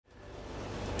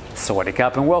Sawadee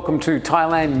Cup and welcome to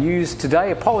Thailand News Today.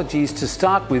 Apologies to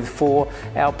start with for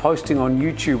our posting on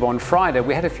YouTube on Friday.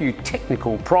 We had a few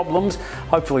technical problems.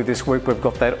 Hopefully this week we've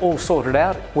got that all sorted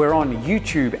out. We're on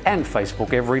YouTube and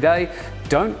Facebook every day.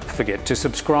 Don't forget to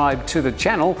subscribe to the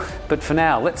channel. But for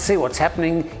now, let's see what's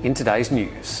happening in today's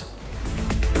news.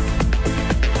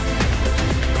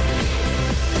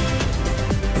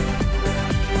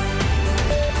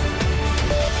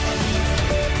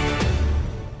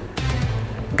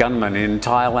 Gunmen in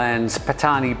Thailand's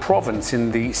Pattani province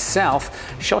in the south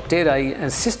shot dead an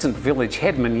assistant village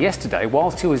headman yesterday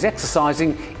whilst he was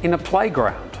exercising in a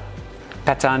playground.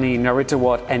 Pattanni,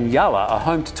 Narathiwat and Yala are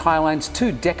home to Thailand's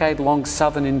two-decade-long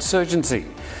southern insurgency.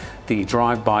 The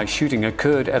drive-by shooting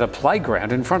occurred at a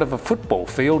playground in front of a football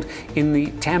field in the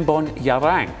tambon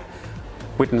Yarang.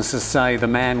 Witnesses say the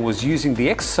man was using the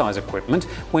exercise equipment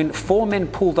when four men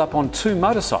pulled up on two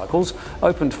motorcycles,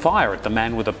 opened fire at the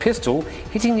man with a pistol,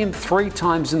 hitting him 3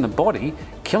 times in the body,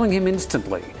 killing him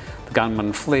instantly. The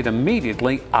gunman fled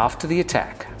immediately after the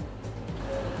attack.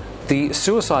 The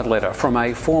suicide letter from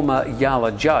a former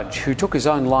Yala judge who took his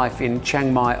own life in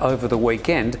Chiang Mai over the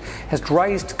weekend has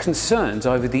raised concerns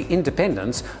over the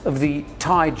independence of the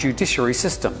Thai judiciary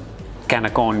system.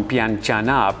 Kanakon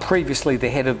Pianchana, previously the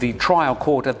head of the trial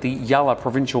court at the Yala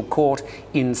Provincial Court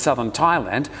in southern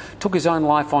Thailand, took his own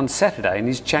life on Saturday in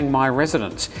his Chiang Mai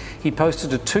residence. He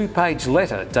posted a 2-page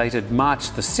letter dated March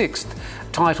the 6th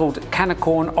titled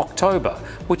Kanakon October,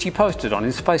 which he posted on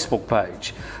his Facebook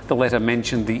page. The letter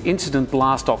mentioned the incident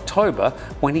last October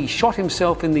when he shot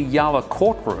himself in the Yala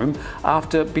courtroom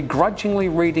after begrudgingly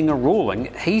reading a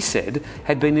ruling he said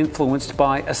had been influenced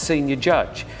by a senior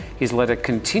judge. His letter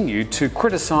continued to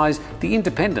criticise the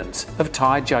independence of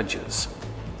Thai judges.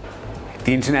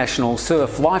 The International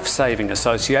Surf Lifesaving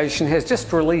Association has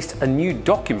just released a new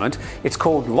document. It's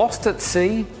called Lost at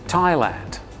Sea,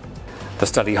 Thailand. The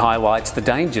study highlights the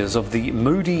dangers of the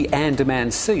moody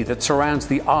Andaman Sea that surrounds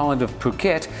the island of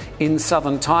Phuket in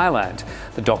southern Thailand.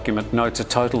 The document notes a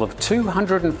total of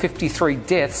 253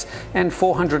 deaths and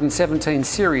 417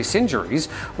 serious injuries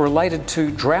related to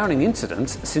drowning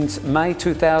incidents since May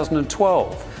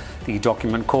 2012. The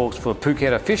document calls for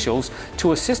Phuket officials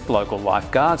to assist local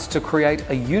lifeguards to create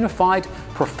a unified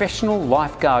professional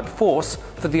lifeguard force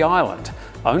for the island.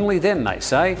 Only then, they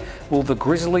say, will the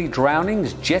grisly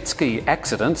drownings, jet ski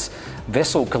accidents,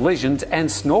 vessel collisions and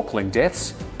snorkelling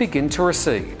deaths begin to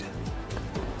recede.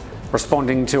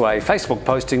 Responding to a Facebook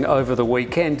posting over the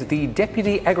weekend, the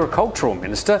Deputy Agricultural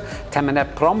Minister,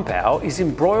 Tamanat Prompao, is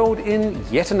embroiled in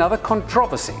yet another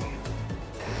controversy.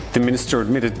 The minister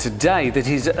admitted today that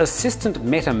his assistant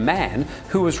met a man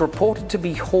who was reported to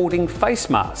be hoarding face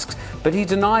masks, but he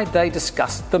denied they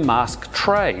discussed the mask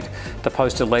trade. The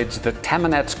post alleged that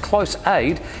Tamanat's close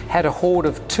aide had a hoard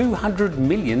of 200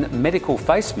 million medical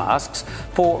face masks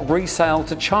for resale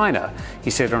to China. He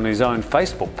said on his own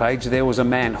Facebook page there was a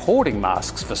man hoarding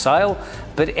masks for sale,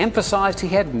 but emphasised he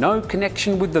had no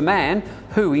connection with the man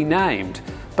who he named.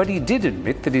 But he did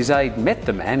admit that his aide met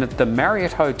the man at the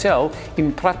Marriott Hotel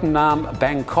in Pratunam,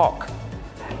 Bangkok.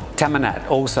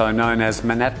 Tamanat, also known as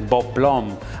Manat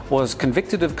Boplom, was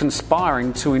convicted of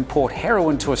conspiring to import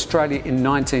heroin to Australia in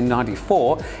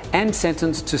 1994 and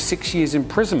sentenced to 6 years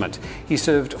imprisonment. He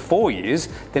served 4 years,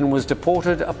 then was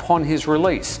deported upon his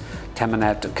release.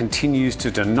 Tamanat continues to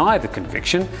deny the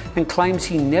conviction and claims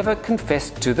he never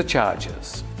confessed to the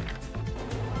charges.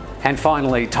 And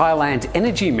finally, Thailand's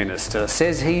Energy Minister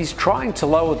says he's trying to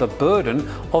lower the burden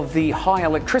of the high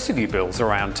electricity bills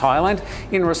around Thailand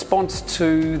in response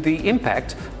to the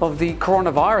impact of the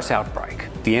coronavirus outbreak.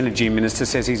 The Energy Minister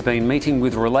says he's been meeting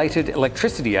with related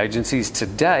electricity agencies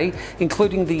today,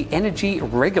 including the Energy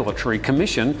Regulatory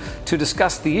Commission, to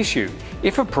discuss the issue.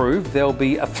 If approved, there'll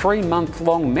be a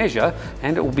 3-month-long measure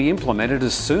and it will be implemented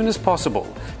as soon as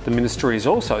possible. The Ministry is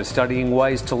also studying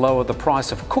ways to lower the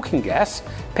price of cooking gas,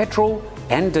 petrol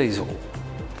and diesel.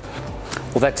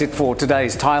 Well, that's it for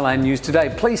today's Thailand News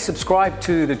Today. Please subscribe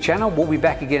to the channel. We'll be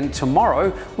back again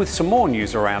tomorrow with some more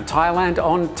news around Thailand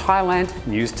on Thailand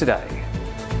News Today.